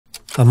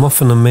I'm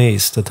often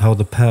amazed at how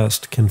the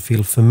past can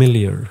feel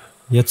familiar,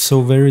 yet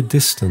so very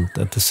distant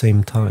at the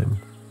same time.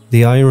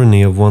 The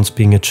irony of once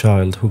being a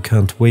child who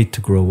can't wait to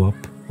grow up,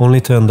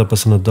 only to end up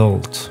as an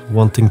adult,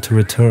 wanting to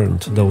return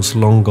to those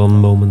long-gone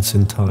moments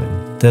in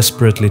time,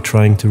 desperately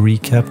trying to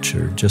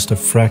recapture just a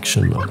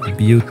fraction of the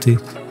beauty,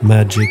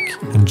 magic,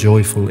 and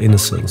joyful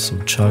innocence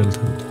of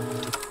childhood.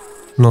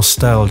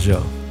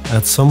 Nostalgia.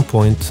 At some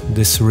point,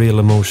 this surreal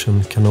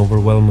emotion can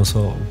overwhelm us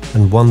all,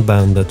 and one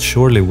band that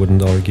surely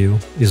wouldn't argue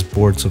is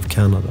Boards of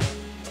Canada.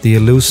 The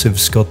elusive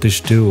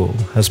Scottish duo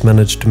has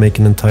managed to make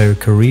an entire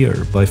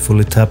career by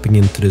fully tapping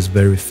into this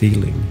very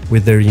feeling,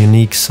 with their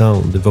unique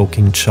sound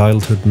evoking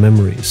childhood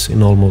memories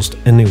in almost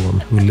anyone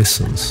who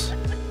listens.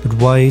 But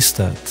why is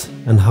that,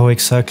 and how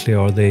exactly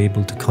are they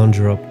able to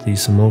conjure up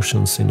these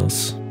emotions in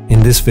us?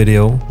 In this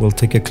video, we'll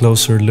take a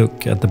closer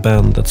look at the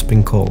band that's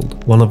been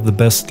called one of the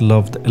best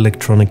loved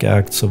electronic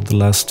acts of the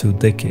last 2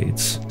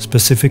 decades,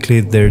 specifically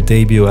their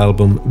debut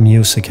album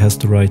Music Has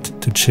the Right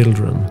to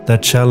Children,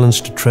 that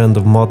challenged the trend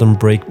of modern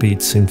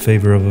breakbeats in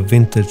favor of a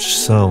vintage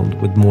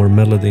sound with more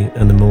melody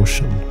and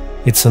emotion.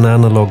 It's an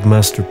analog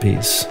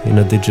masterpiece in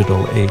a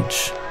digital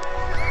age.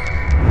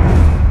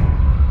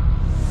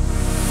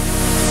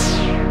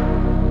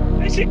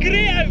 It's a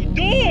great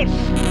outdoors!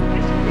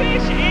 It's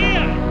fresh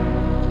air!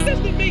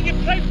 Doesn't make you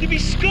proud to be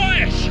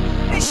Scottish!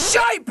 It's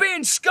shite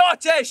being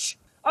Scottish!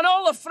 And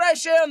all the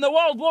fresh air in the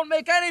world won't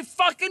make any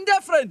fucking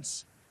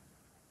difference!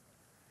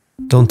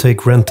 Don't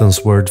take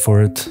Renton's word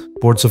for it.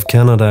 Boards of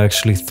Canada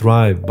actually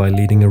thrive by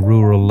leading a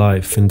rural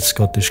life in the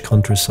Scottish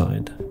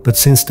countryside. But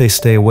since they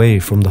stay away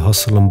from the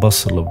hustle and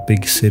bustle of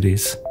big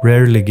cities,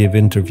 rarely give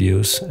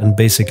interviews, and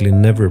basically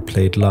never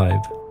played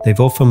live, they've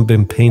often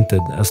been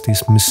painted as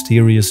these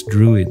mysterious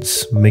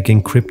druids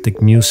making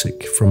cryptic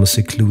music from a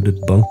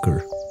secluded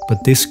bunker.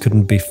 But this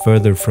couldn't be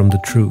further from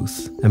the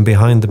truth, and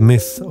behind the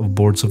myth of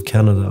Boards of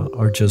Canada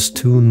are just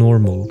 2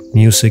 normal,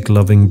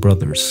 music-loving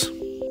brothers.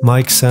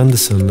 Mike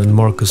Sanderson and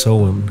Marcus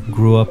Owen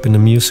grew up in a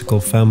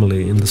musical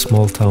family in the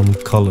small town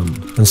Cullen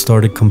and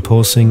started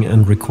composing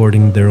and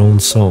recording their own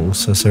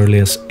songs as early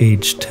as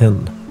age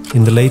 10.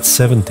 In the late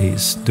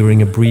 70s,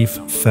 during a brief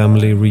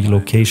family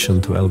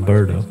relocation to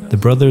Alberta, the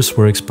brothers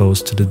were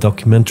exposed to the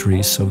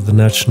documentaries of the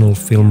National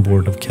Film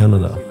Board of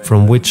Canada,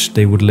 from which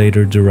they would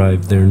later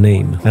derive their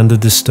name, and the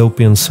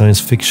dystopian science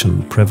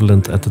fiction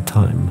prevalent at the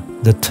time.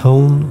 The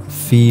tone,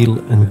 feel,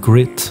 and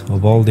grit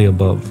of all the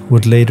above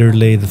would later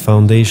lay the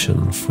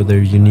foundation for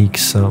their unique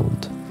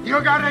sound.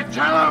 You gotta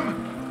tell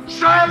them,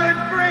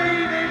 silent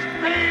breed is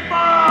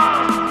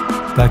people!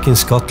 Back in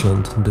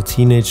Scotland, the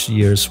teenage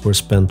years were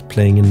spent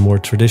playing in more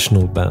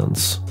traditional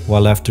bands,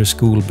 while after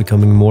school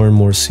becoming more and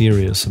more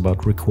serious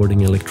about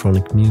recording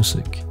electronic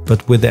music.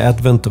 But with the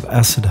advent of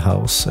acid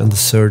house and the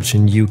surge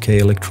in UK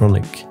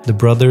electronic, the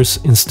brothers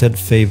instead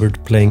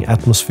favored playing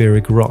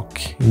atmospheric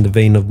rock in the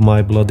vein of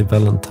My Bloody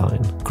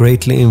Valentine,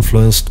 greatly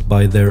influenced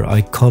by their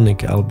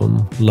iconic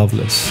album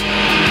Loveless.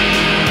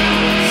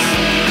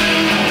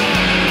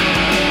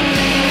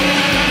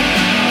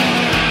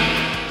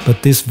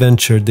 But this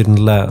venture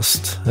didn't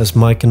last, as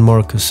Mike and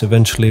Marcus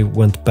eventually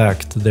went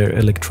back to their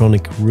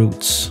electronic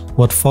roots.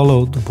 What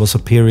followed was a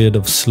period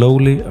of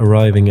slowly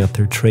arriving at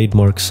their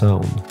trademark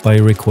sound by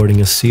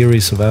recording a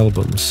series of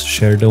albums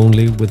shared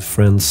only with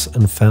friends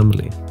and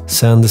family.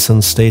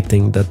 Sanderson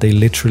stating that they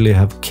literally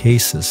have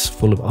cases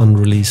full of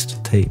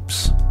unreleased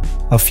tapes.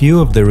 A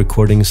few of their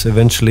recordings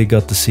eventually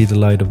got to see the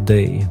light of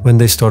day when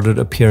they started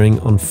appearing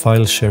on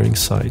file-sharing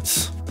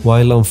sites.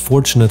 While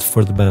unfortunate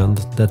for the band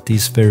that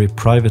these very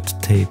private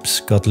tapes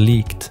got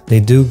leaked,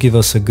 they do give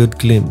us a good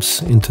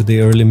glimpse into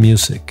the early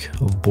music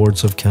of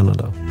Boards of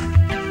Canada.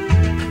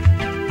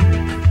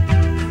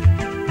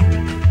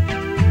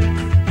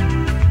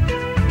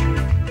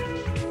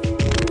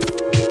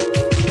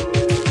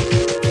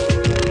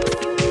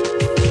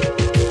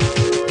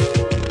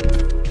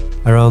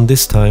 Around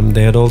this time,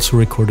 they had also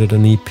recorded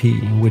an EP,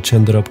 which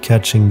ended up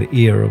catching the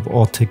ear of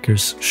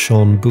Auticker's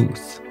Sean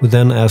Booth, who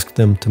then asked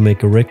them to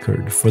make a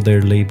record for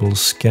their label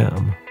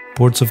Scam.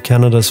 Boards of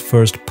Canada's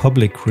first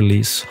public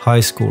release, High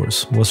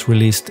Scores, was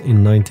released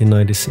in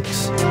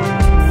 1996.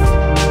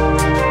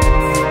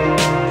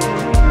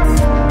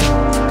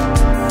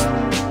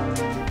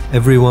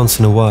 Every once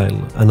in a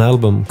while, an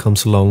album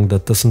comes along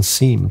that doesn't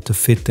seem to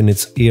fit in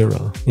its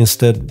era,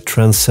 instead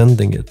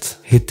transcending it,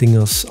 hitting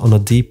us on a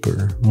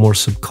deeper, more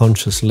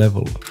subconscious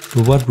level.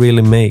 But what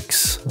really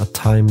makes a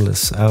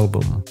timeless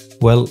album?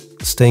 Well,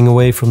 staying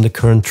away from the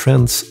current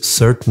trends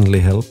certainly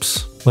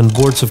helps. When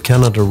Boards of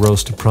Canada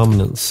rose to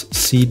prominence,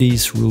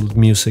 CDs ruled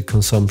music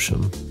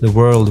consumption. The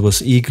world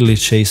was eagerly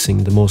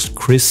chasing the most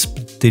crisp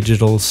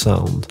digital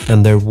sound,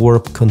 and their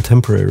warp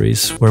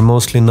contemporaries were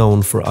mostly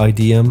known for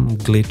IDM,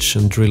 glitch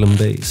and drill and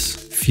bass.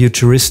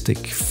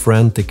 Futuristic,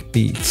 frantic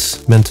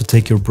beats meant to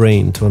take your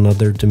brain to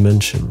another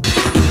dimension.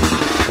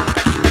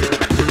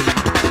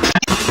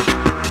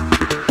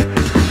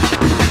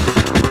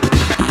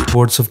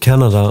 Boards of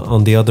Canada,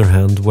 on the other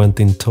hand, went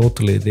in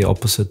totally the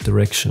opposite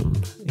direction,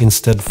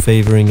 instead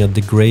favoring a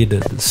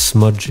degraded,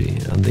 smudgy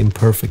and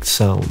imperfect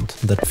sound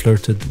that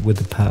flirted with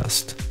the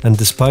past. And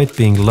despite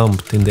being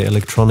lumped in the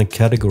electronic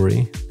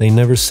category, they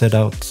never set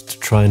out to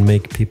try and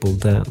make people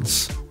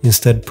dance,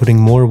 instead putting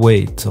more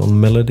weight on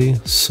melody,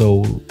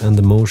 soul and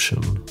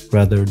emotion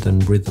rather than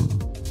rhythm.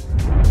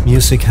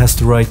 Music Has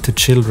the Right to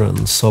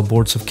Children saw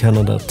Boards of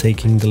Canada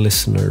taking the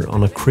listener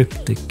on a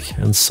cryptic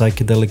and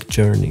psychedelic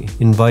journey,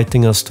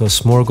 inviting us to a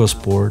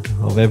smorgasbord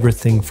of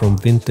everything from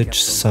vintage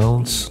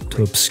sounds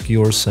to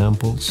obscure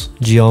samples,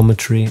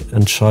 geometry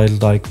and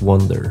childlike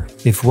wonder.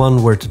 If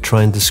one were to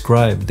try and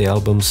describe the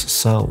album's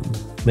sound,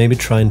 maybe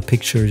try and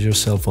picture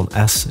yourself on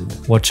acid,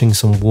 watching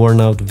some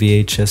worn-out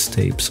VHS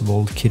tapes of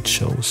old kid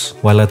shows,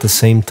 while at the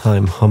same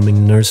time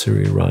humming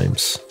nursery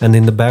rhymes. And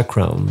in the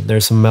background,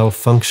 there's a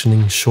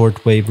malfunctioning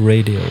shortwave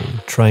radio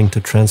trying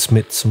to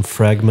transmit some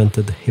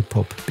fragmented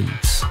hip-hop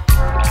beats.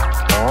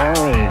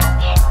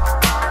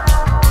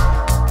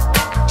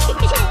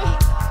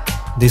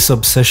 This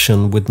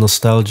obsession with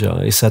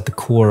nostalgia is at the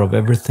core of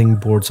everything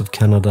Boards of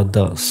Canada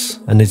does,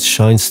 and it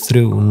shines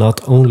through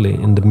not only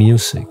in the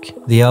music.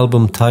 The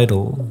album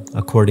title,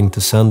 according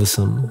to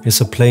Sanderson,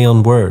 is a play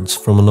on words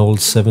from an old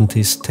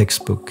 70s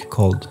textbook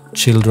called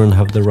Children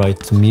Have the Right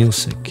to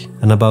Music.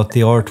 And about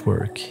the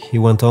artwork, he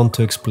went on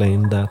to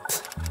explain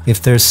that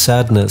if there's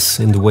sadness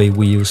in the way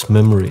we use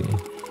memory,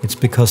 it's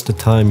because the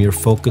time you're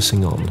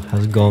focusing on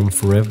has gone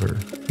forever.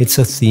 It's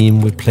a theme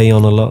we play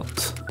on a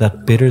lot,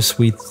 that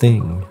bittersweet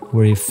thing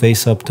where you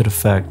face up to the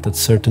fact that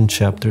certain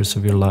chapters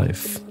of your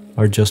life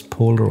are just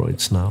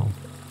Polaroids now.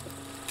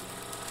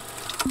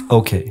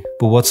 Okay,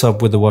 but what's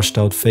up with the washed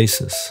out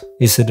faces?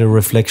 Is it a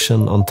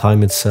reflection on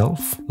time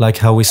itself? Like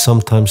how we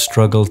sometimes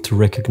struggle to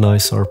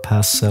recognize our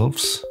past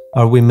selves?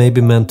 Are we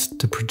maybe meant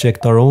to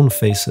project our own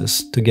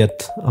faces to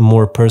get a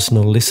more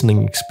personal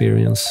listening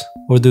experience?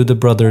 Or do the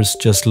brothers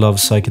just love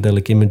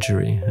psychedelic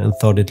imagery and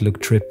thought it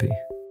looked trippy?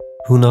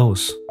 Who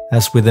knows?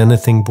 As with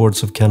anything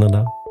Boards of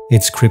Canada,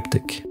 it's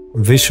cryptic.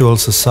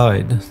 Visuals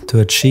aside, to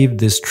achieve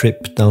this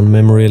trip down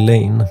memory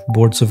lane,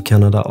 Boards of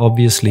Canada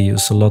obviously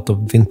use a lot of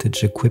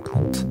vintage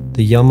equipment.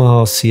 The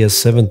Yamaha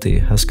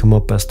CS70 has come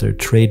up as their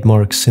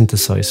trademark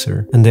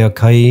synthesizer, and the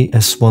Akai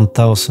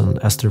S1000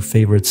 as their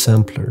favorite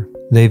sampler.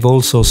 They've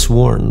also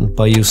sworn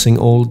by using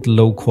old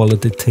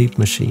low-quality tape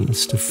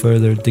machines to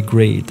further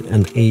degrade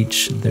and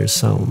age their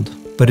sound.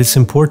 But it's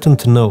important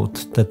to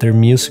note that their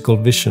musical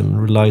vision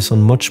relies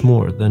on much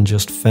more than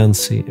just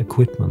fancy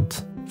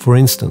equipment. For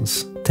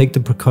instance, take the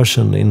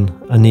percussion in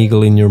An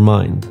Eagle in Your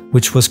Mind,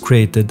 which was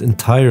created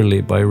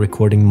entirely by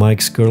recording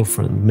Mike's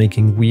girlfriend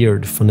making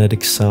weird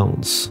phonetic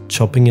sounds,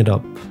 chopping it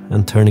up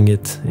and turning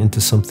it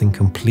into something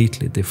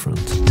completely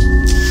different.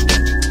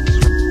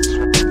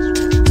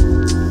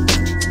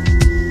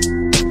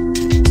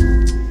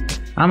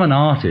 I'm an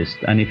artist,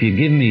 and if you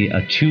give me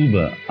a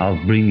tuba,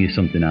 I'll bring you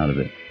something out of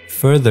it.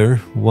 Further,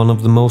 one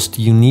of the most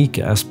unique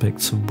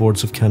aspects of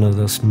Boards of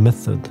Canada's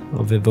method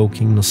of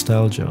evoking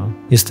nostalgia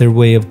is their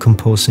way of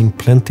composing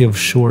plenty of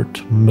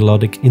short,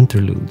 melodic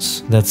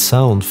interludes that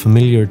sound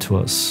familiar to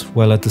us,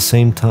 while at the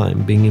same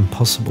time being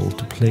impossible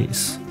to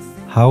place.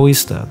 How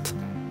is that?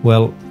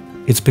 Well,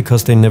 it's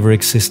because they never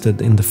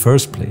existed in the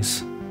first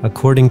place.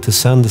 According to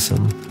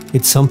Sanderson,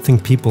 it's something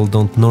people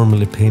don't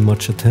normally pay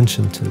much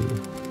attention to,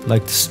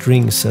 like the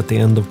strings at the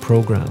end of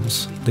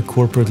programs, the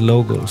corporate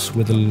logos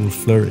with a little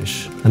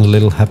flourish, and a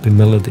little happy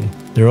melody.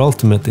 They're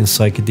ultimate in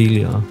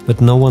psychedelia, but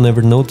no one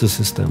ever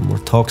notices them or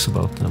talks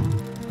about them.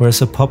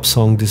 Whereas a pop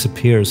song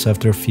disappears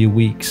after a few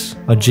weeks,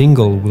 a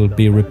jingle will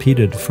be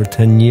repeated for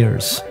 10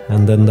 years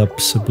and end up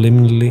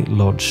subliminally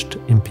lodged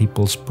in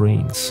people's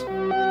brains.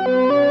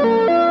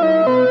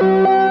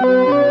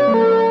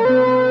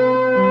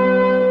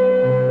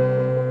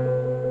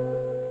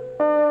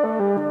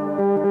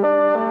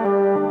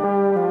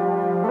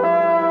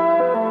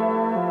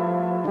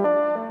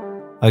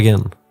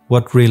 Again,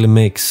 what really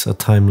makes a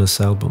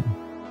timeless album?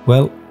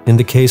 Well, in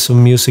the case of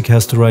Music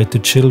Has the Right to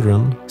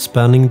Children,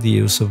 spanning the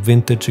use of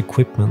vintage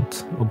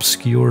equipment,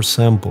 obscure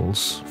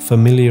samples,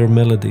 familiar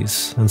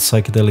melodies and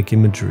psychedelic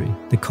imagery,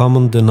 the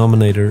common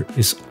denominator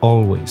is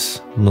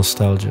always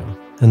nostalgia.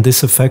 And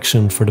this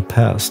affection for the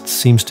past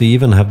seems to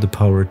even have the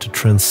power to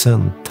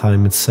transcend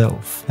time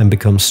itself and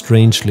become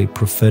strangely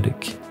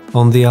prophetic.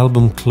 On the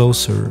album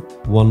Closer,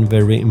 one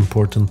very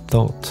important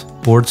thought.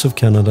 Boards of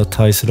Canada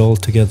ties it all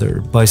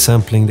together by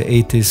sampling the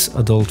 80s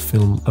adult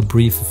film A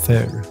Brief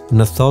Affair.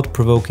 In a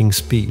thought-provoking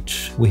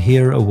speech, we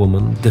hear a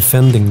woman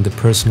defending the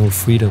personal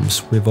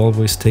freedoms we've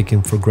always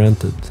taken for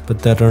granted, but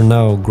that are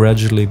now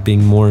gradually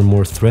being more and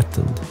more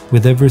threatened.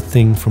 With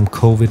everything from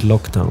COVID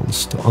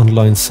lockdowns to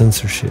online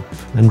censorship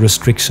and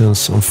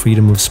restrictions on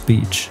freedom of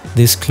speech,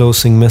 this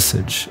closing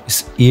message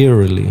is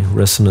eerily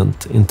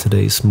resonant in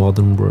today's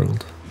modern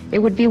world.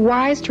 It would be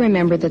wise to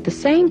remember that the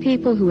same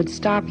people who would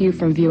stop you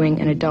from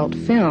viewing an adult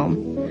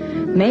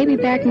film may be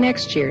back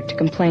next year to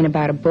complain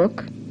about a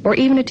book or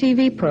even a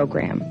TV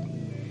program.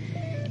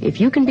 If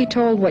you can be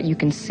told what you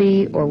can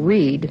see or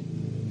read,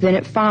 then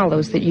it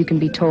follows that you can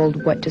be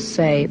told what to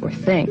say or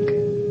think.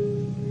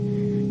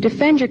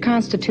 Defend your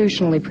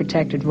constitutionally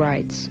protected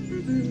rights.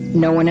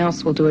 No one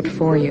else will do it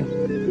for you.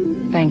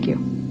 Thank you.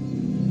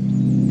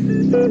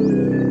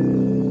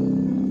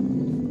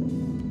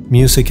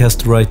 Music Has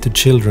the Right to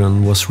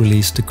Children was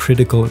released to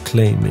critical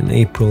acclaim in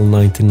April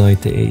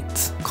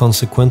 1998,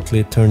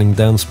 consequently turning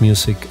dance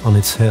music on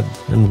its head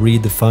and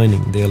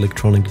redefining the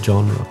electronic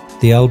genre.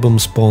 The album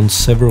spawned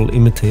several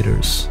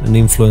imitators and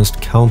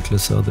influenced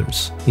countless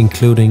others,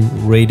 including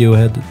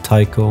Radiohead,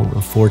 Tycho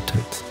and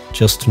Fortet,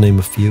 just to name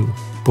a few.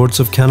 Boards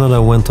of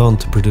Canada went on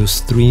to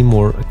produce 3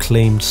 more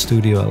acclaimed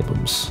studio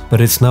albums,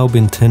 but it's now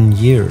been 10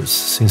 years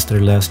since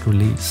their last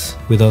release,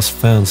 with us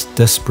fans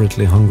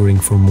desperately hungering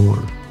for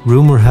more.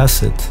 Rumor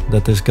has it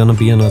that there's gonna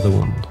be another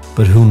one,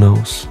 but who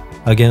knows?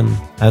 Again,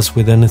 as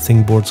with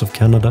anything Boards of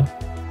Canada,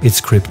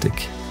 it's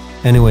cryptic.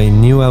 Anyway,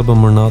 new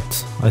album or not,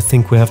 I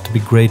think we have to be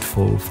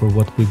grateful for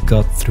what we've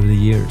got through the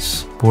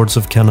years. Boards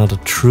of Canada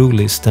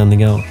truly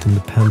standing out in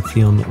the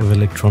pantheon of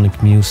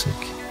electronic music.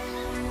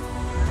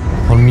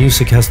 On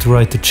Music Has the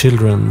Right to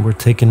Children, we're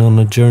taken on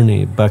a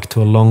journey back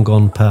to a long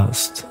gone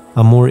past.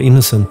 A more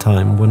innocent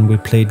time when we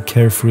played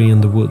carefree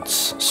in the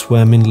woods,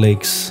 swam in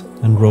lakes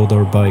and rode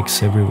our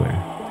bikes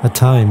everywhere. A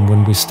time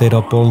when we stayed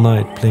up all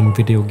night playing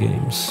video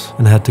games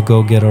and had to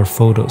go get our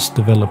photos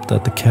developed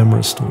at the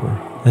camera store.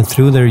 And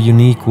through their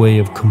unique way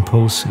of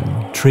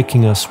composing,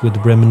 tricking us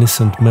with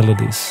reminiscent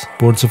melodies,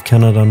 Boards of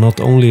Canada not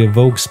only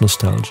evokes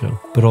nostalgia,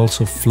 but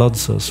also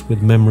floods us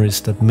with memories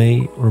that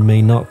may or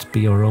may not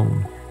be our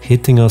own,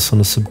 hitting us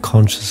on a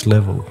subconscious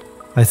level.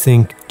 I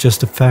think just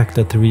the fact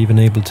that they're even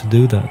able to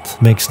do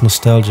that makes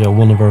nostalgia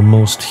one of our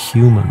most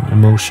human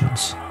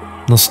emotions.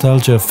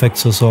 Nostalgia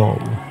affects us all,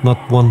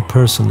 not one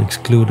person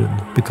excluded,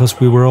 because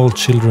we were all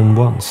children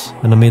once,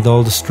 and amid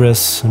all the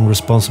stress and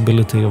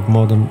responsibility of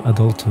modern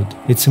adulthood,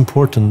 it's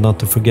important not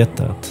to forget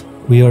that.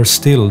 We are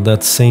still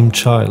that same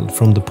child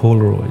from the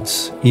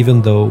Polaroids,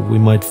 even though we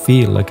might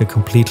feel like a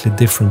completely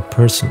different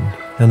person,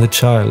 and the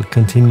child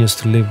continues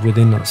to live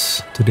within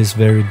us to this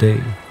very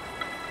day.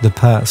 The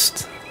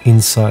past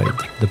inside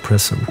the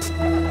present.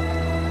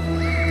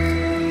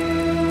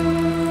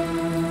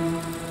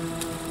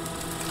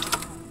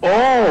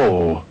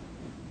 Oh,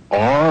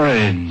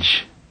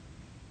 orange.